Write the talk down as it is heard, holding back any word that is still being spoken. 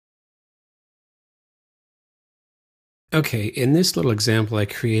Okay, in this little example, I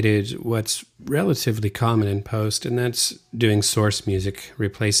created what's relatively common in post, and that's doing source music,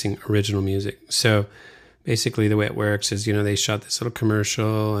 replacing original music. So basically the way it works is, they shot this little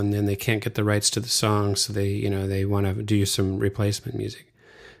commercial and then they can't get the rights to the song. So they want to do some replacement music.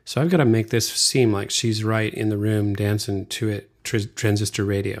 So I've got to make this seem like she's right in the room dancing to it, transistor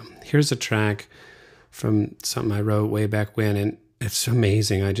radio. Here's a track from something I wrote way back when, and it's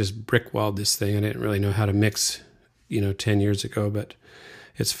amazing. I just brickwalled this thing. I didn't really know how to mix 10 years ago, but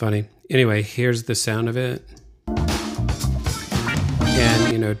it's funny. Anyway, here's the sound of it.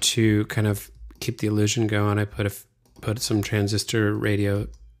 And, to kind of keep the illusion going, I put some transistor radio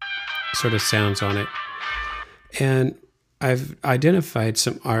sort of sounds on it. And I've identified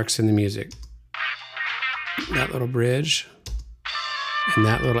some arcs in the music. That little bridge and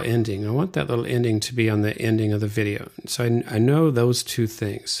that little ending. I want that little ending to be on the ending of the video. So I know those two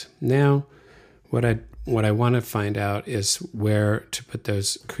things. Now, what I want to find out is where to put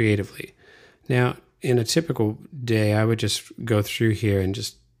those creatively. Now, in a typical day, I would just go through here and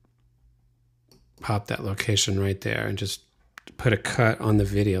just pop that location right there and just put a cut on the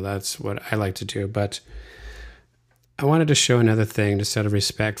video. That's what I like to do. But I wanted to show another thing just out of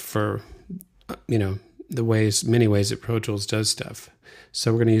respect for, the many ways that Pro Tools does stuff.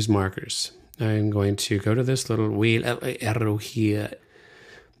 So we're going to use markers. I'm going to go to this little wheel arrow here.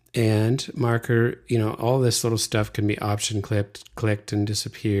 And marker, all this little stuff can be option clicked and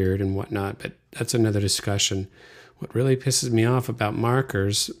disappeared and whatnot, but that's another discussion. What really pisses me off about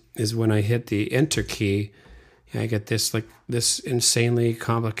markers is when I hit the enter key, I get this insanely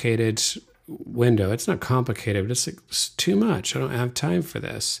complicated window. It's not complicated, but it's too much. I don't have time for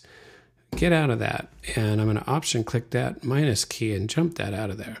this. Get out of that. And I'm going to option click that minus key and jump that out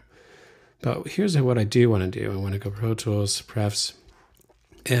of there. But here's what I do want to do. I want to go Pro Tools, Prefs.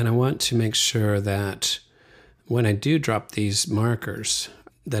 And I want to make sure that when I do drop these markers,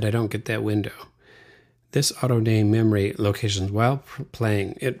 that I don't get that window. This auto name memory locations while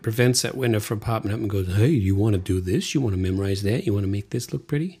playing, it prevents that window from popping up and goes, hey, you want to do this? You want to memorize that? You want to make this look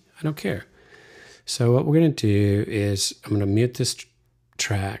pretty? I don't care. So what we're going to do is I'm going to mute this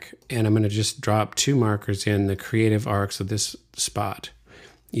track and I'm going to just drop two markers in the creative arcs of this spot.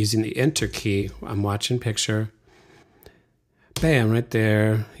 Using the enter key, I'm watching picture. Bam, right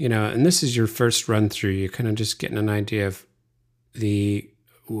there, and this is your first run through. You're kind of just getting an idea of the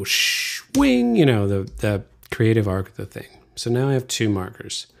swing, the creative arc of the thing. So now I have two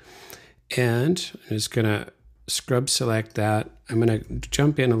markers. And I'm just going to scrub select that. I'm going to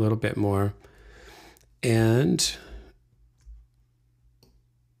jump in a little bit more and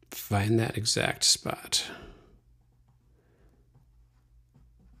find that exact spot.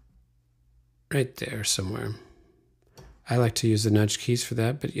 Right there somewhere. I like to use the nudge keys for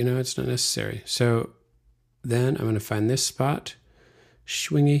that, but it's not necessary. So then I'm going to find this spot,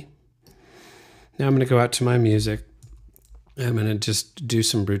 swingy. Now I'm going to go out to my music. I'm going to just do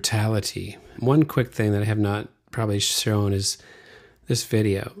some brutality. One quick thing that I have not probably shown is this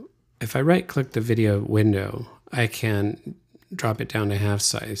video. If I right click the video window, I can drop it down to half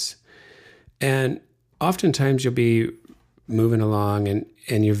size. And oftentimes you'll be moving along and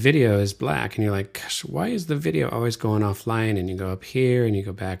your video is black and you're like, gosh, why is the video always going offline? And you go up here and you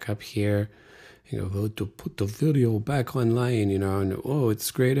go back up here. You go, to put the video back online, and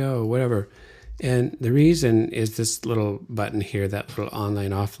it's grayed out, whatever. And the reason is this little button here, that little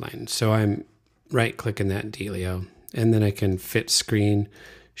online offline. So I'm right clicking that dealio and then I can fit screen,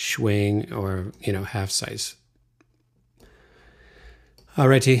 swing, or half size.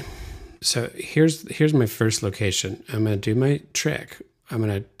 Alrighty. So here's my first location. I'm going to do my trick. I'm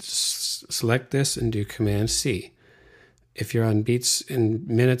going to select this and do Command C. If you're on beats in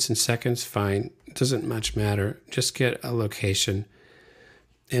minutes and seconds, fine. It doesn't much matter. Just get a location.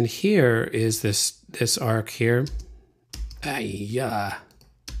 And here is this arc here. Ay-ya.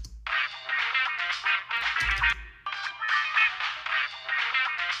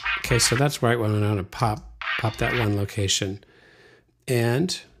 Okay, so that's right when I'm going to pop that one location.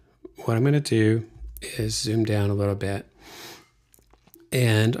 And what I'm going to do is zoom down a little bit.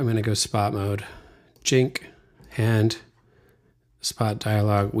 And I'm going to go spot mode. Jink, hand, spot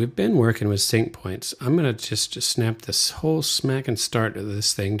dialog. We've been working with sync points. I'm going to just snap this whole smack and start of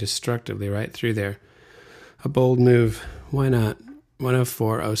this thing destructively right through there. A bold move. Why not?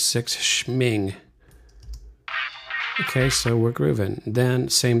 104.06 schming. Okay, so we're grooving. Then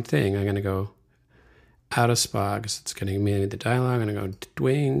same thing. I'm going to go out of spot because it's going to give me the dialog. I'm going to go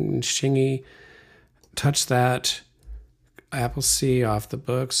dwing, shingy, touch that. Apple C off the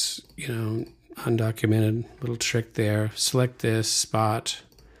books, undocumented little trick there. Select this spot,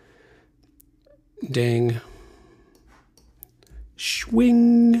 ding,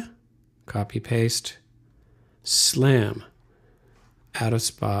 swing, copy paste, slam, out of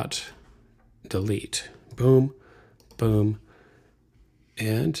spot, delete, boom, boom,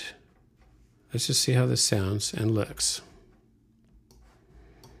 and let's just see how this sounds and looks.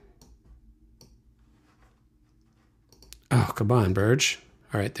 Oh, come on, Burge.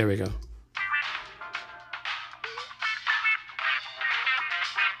 All right, there we go.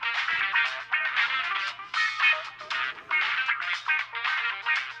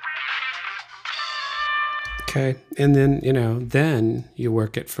 Okay, and then, you know, then you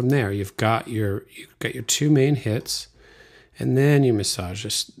work it from there. You've got your two main hits, and then you massage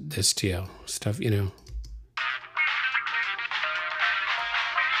this TL stuff, you know.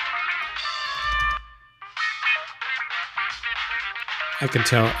 I can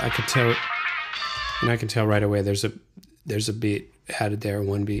tell right away there's a beat added there,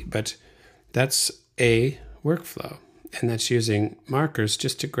 one beat, but that's a workflow. And that's using markers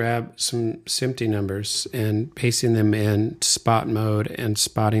just to grab some SMPTE numbers and pasting them in spot mode and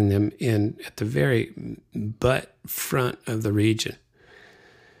spotting them in at the very butt front of the region.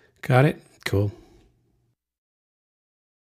 Got it? Cool.